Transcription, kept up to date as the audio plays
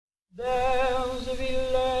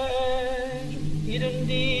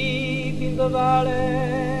the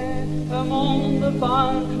valley, among the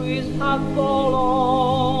pine trees had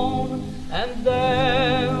fallen, and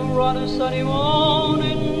there on a sunny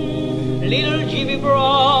morning, little Jimmy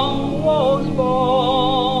Brown was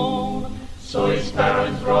born. So his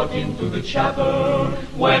parents brought him to the chapel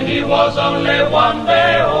when he was only 1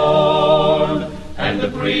 day old, and the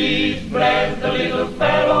priest blessed the little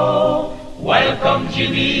fellow. Welcome,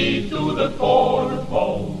 Jimmy, to the fold.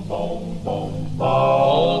 Boom, boom, boom, boom.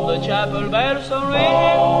 All the chapel bells are ringing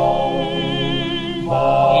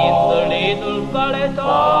in the little valley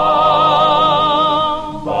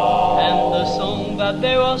town, and the song that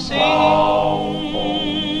they were singing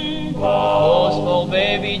was for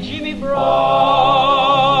baby Jimmy Brown.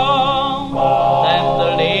 Then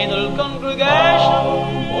the little congregation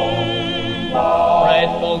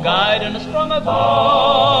prayed for guidance from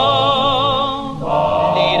above.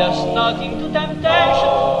 Lead us not into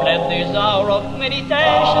temptation, let this hour of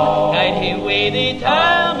meditation guide him with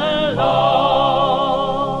eternal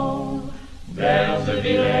love. There's a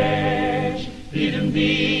village hidden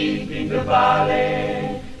deep in the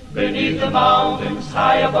valley, beneath the mountains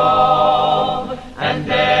high above, and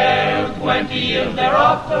there 20 years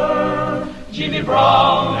thereafter, Jimmy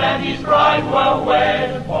Brown and his bride were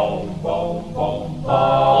wed. Boom, boom, boom, boom.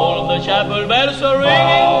 All the chapel bells were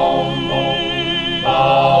ringing.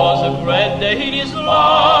 Was a great day in his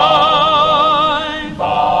life.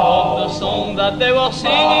 But the song that they were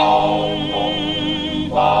singing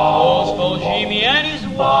was for Jimmy and his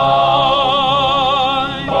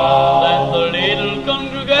wife. Then the little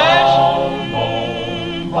congregation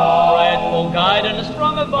prayed for guidance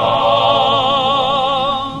from above.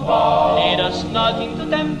 Lead us not into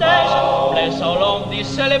temptation, bless all of this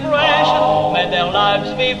celebration, may their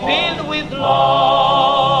lives be filled with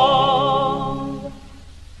love.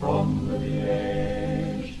 From the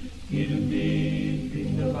village, hidden deep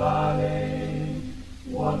in the valley,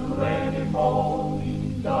 one rainy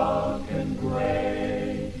morning, dark and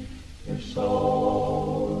gray, a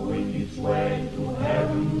soul winged its way to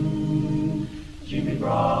heaven. Jimmy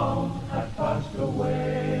Brown had passed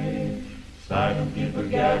away. Silent people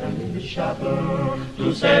gathered in the chapel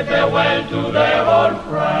to say farewell to their old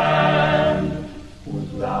friend,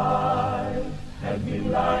 whose life had been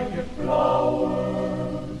like a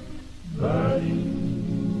flower, burning,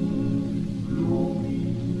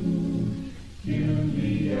 blooming, till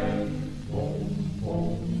the end. Boom,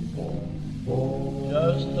 boom, boom, boom.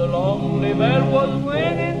 Just a lonely bell was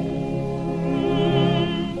ringing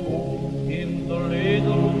in the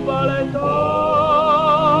little valley town.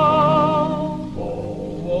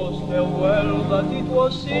 Was farewell that it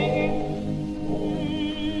was singing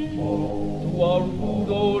to our good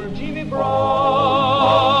old Jimmy Brown.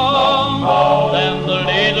 Then the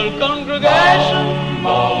little congregation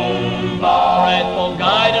prayed for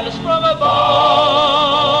guidance from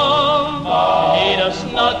above. Lead us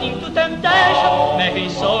not into temptation, may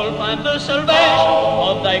his soul find the salvation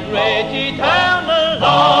of thy great eternal